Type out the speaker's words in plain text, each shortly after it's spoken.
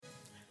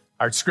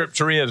Our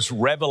scripture is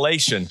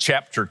Revelation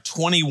chapter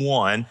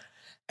 21,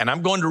 and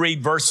I'm going to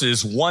read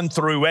verses 1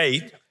 through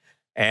 8,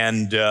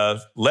 and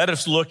let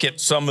us look at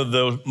some of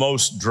the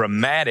most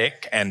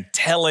dramatic and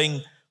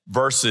telling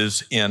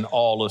verses in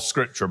all of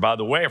Scripture. By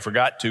the way, I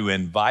forgot to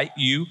invite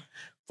you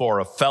for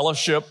a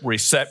fellowship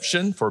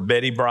reception for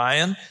Betty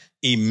Bryan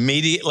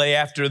immediately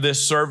after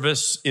this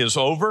service is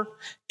over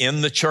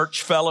in the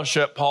church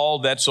fellowship hall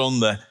that's on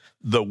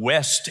the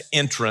west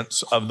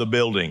entrance of the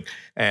building.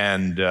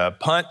 And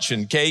punch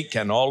and cake,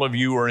 and all of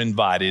you are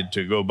invited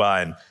to go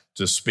by and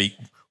to speak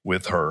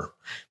with her.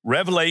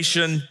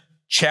 Revelation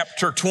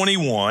chapter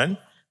 21,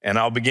 and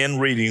I'll begin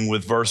reading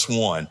with verse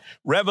 1.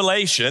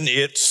 Revelation,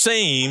 it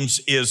seems,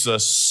 is a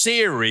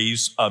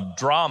series of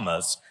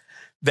dramas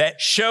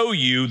that show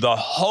you the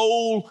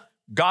whole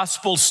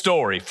gospel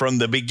story from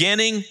the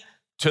beginning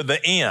to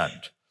the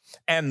end.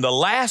 And the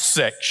last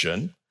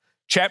section,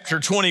 chapter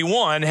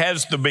 21,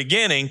 has the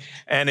beginning,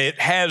 and it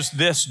has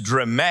this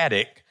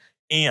dramatic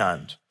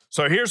end.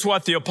 So here's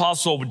what the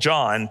Apostle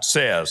John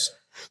says.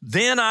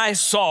 Then I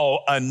saw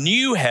a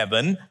new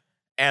heaven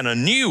and a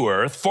new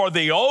earth, for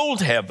the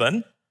old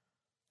heaven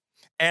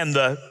and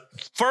the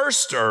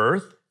first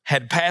earth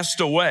had passed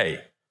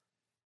away,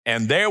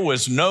 and there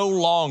was no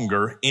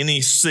longer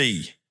any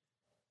sea.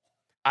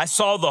 I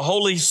saw the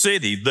holy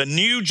city, the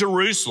new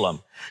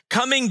Jerusalem,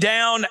 coming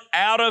down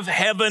out of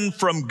heaven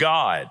from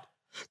God,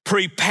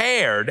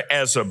 prepared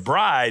as a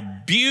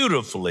bride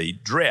beautifully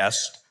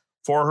dressed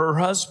for her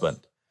husband.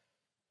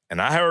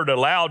 And I heard a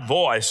loud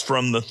voice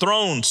from the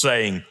throne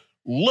saying,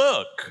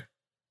 "Look,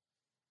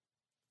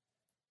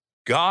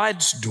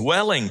 God's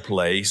dwelling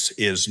place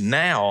is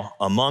now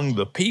among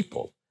the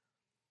people,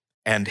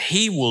 and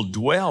he will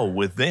dwell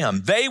with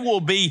them. They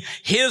will be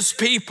his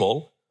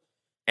people,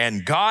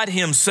 and God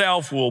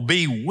himself will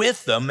be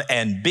with them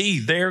and be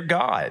their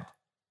God.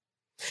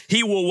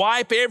 He will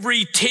wipe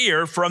every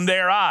tear from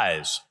their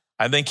eyes."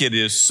 I think it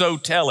is so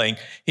telling.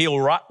 He'll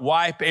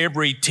wipe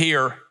every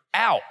tear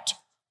out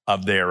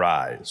of their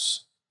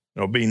eyes.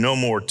 There'll be no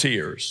more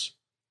tears.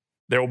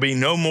 There will be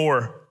no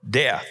more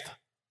death,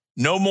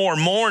 no more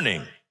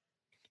mourning,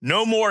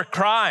 no more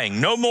crying,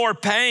 no more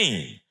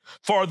pain,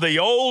 for the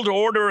old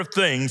order of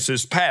things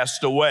is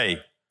passed away.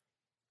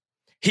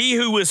 He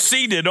who was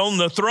seated on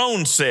the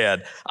throne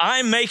said,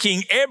 "I'm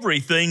making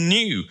everything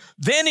new."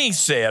 Then he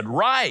said,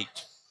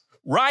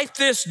 Write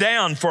this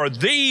down, for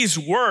these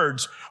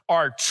words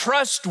are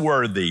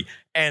trustworthy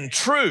and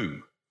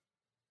true.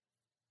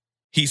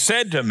 He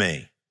said to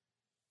me,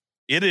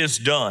 "It is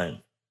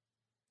done.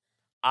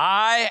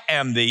 I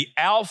am the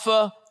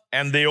Alpha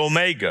and the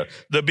Omega,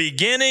 the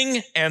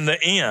beginning and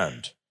the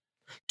end.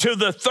 To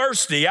the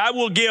thirsty, I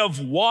will give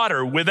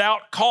water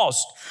without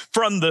cost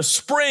from the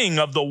spring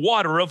of the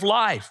water of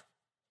life.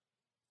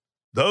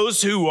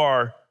 Those who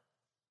are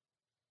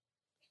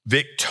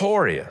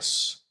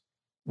victorious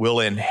will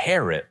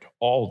inherit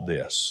all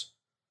this,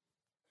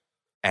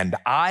 and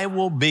I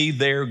will be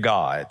their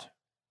God,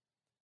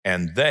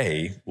 and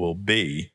they will be